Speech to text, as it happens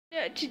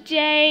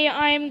Today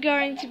I'm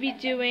going to be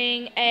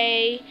doing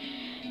a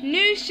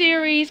new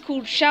series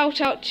called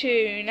Shout Out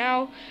 2.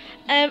 Now,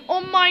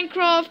 on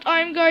Minecraft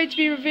I'm going to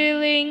be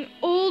revealing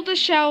all the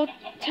shout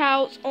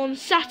outs on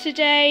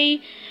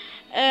Saturday,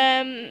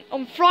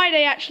 on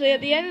Friday actually,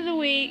 at the end of the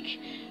week,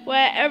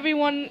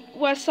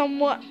 where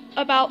somewhat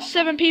about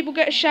 7 people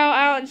get a shout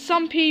out and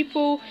some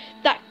people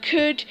that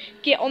could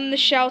get on the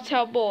shout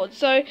out board.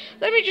 So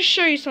let me just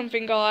show you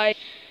something, guys.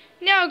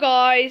 Now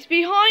guys,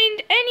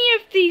 behind any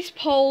of these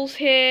polls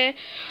here,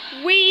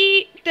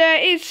 there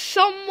is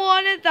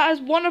someone that has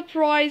won a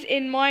prize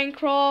in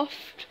Minecraft.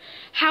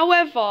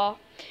 However,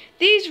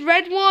 these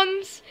red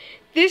ones,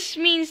 this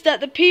means that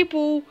the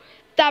people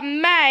that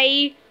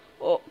may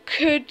or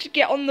could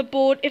get on the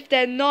board if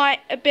they're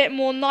a bit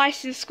more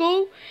nice in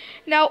school.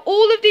 Now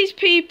all of these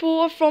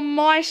people are from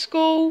my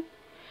school.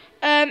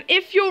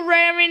 If you're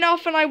rare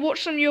enough and I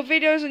watch some of your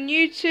videos on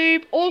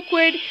YouTube,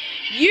 Awkward,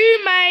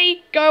 you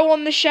may go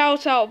on the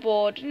shout out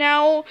board.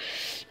 Now,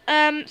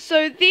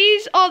 so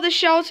these are the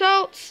shout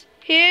outs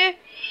here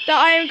that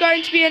I am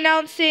going to be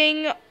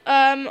announcing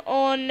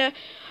on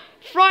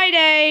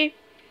Friday.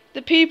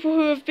 The people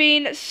who have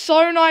been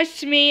so nice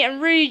to me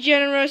and really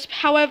generous.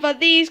 However,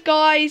 these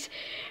guys,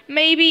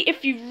 maybe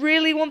if you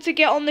really want to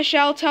get on the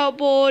shout out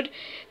board,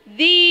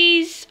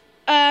 these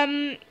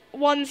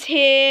ones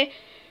here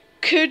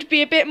could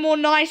be a bit more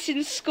nice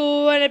in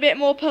school and a bit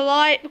more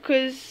polite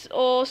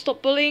or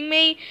stop bullying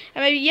me,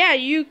 and maybe, yeah,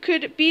 you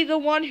could be the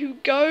one who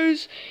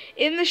goes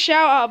in the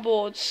shout out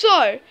board.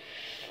 So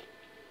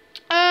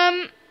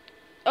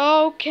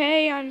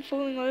okay, I'm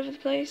falling all over the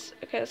place.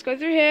 Okay, let's go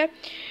through here.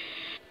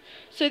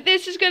 So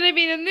this is going to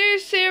be the new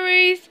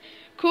series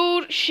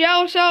called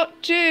Shout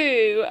Out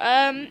 2.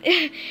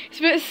 It's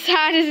a bit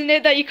sad, isn't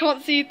it, that you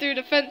can't see through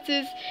the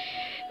fences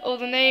or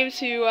the names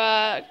who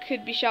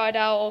could be shouted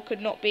out or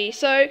could not be.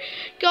 So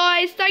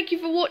guys, thank you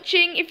for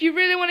watching. If you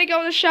really want to go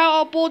on the shout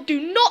out board,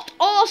 do not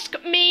ask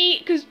me,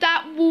 because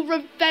that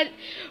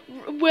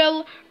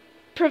will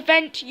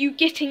prevent you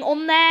getting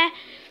on there.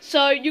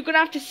 So you're gonna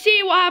have to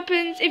see what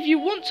happens. If you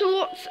want to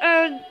watch,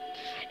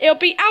 it'll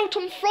be out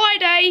on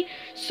Friday,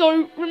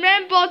 so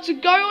remember to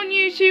go on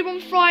YouTube on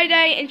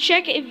Friday and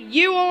check it if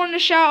you are on the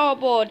shout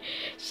out board.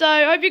 So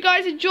I hope you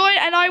guys enjoy,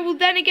 and I will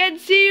then again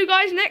see you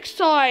guys next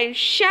time.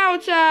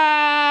 Shout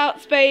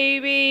outs,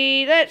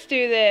 baby. Let's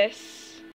do this.